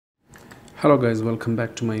Hello guys, welcome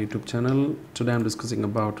back to my YouTube channel. Today I'm discussing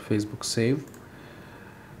about Facebook Save.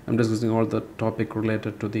 I'm discussing all the topic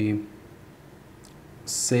related to the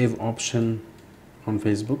save option on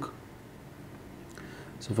Facebook.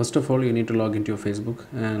 So first of all, you need to log into your Facebook,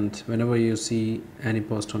 and whenever you see any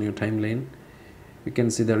post on your timeline, you can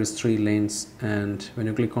see there is 3 lanes, and when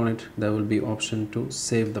you click on it, there will be option to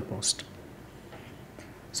save the post.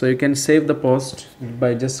 So you can save the post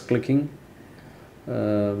by just clicking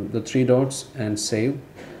the 3 dots and save.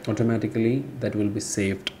 Automatically that will be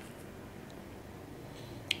saved.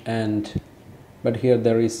 But here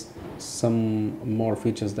there is some more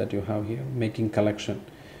features that you have here. Making collection,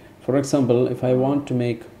 for example, if I want to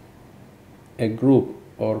make a group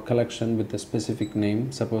or collection with a specific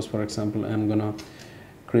name, suppose for example I'm gonna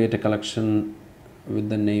create a collection with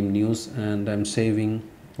the name news, and I'm saving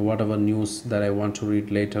whatever news that I want to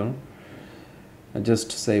read later. I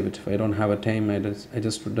just save it. If I don't have a time, I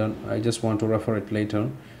just want to refer it later,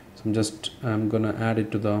 so I'm gonna add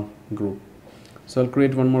it to the group. So I'll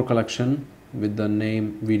create one more collection with the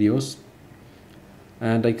name videos,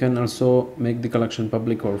 and I can also make the collection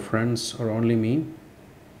public or friends or only me,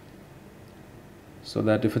 so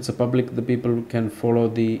that if it's a public, the people can follow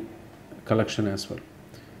the collection as well.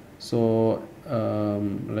 So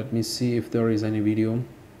let me see if there is any video.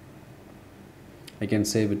 I can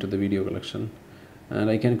save it to the video collection, and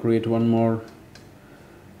I can create one more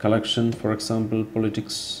collection, for example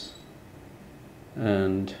politics,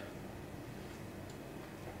 and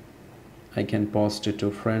I can post it to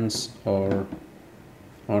friends or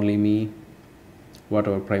only me,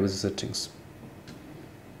 whatever privacy settings.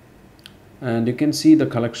 And you can see the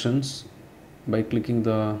collections by clicking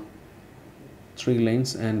the 3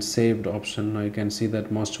 lanes and saved option. Now you can see that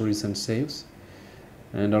most recent saves,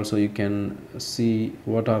 and also you can see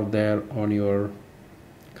what are there on your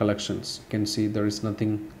collections. You can see there is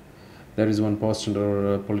nothing. There is one post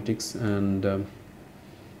under politics, and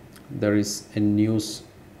there is a news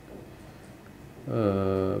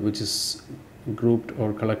which is grouped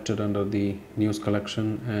or collected under the news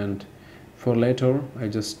collection, and for later I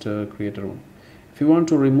just created one. If you want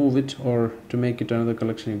to remove it or to make it another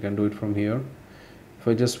collection, you can do it from here. If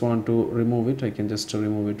I just want to remove it, I can just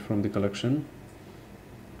remove it from the collection.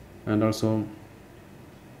 And also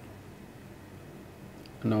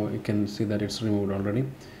now you can see that it's removed already.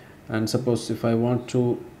 And suppose if I want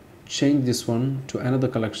to change this one to another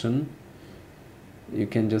collection, you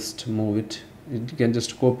can just move it. You can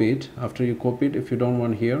just copy it. After you copy it, if you don't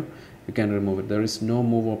want here, you can remove it. There is no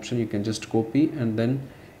move option. You can just copy, and then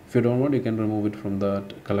if you don't want, you can remove it from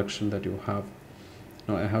that collection that you have.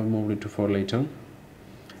 Now I have moved it to for later.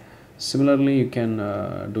 Similarly, you can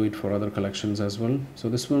do it for other collections as well. So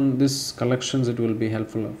this collections, it will be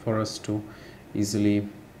helpful for us to easily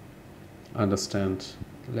understand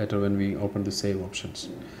later when we open the save options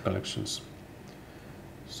collections.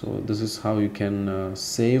 So this is how you can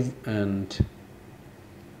save and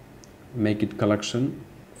make it collection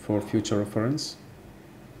for future reference.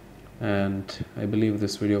 And I believe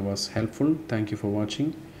this video was helpful. Thank you for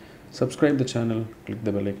watching. Subscribe the channel, click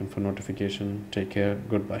the bell icon for notification. Take care.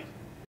 Goodbye.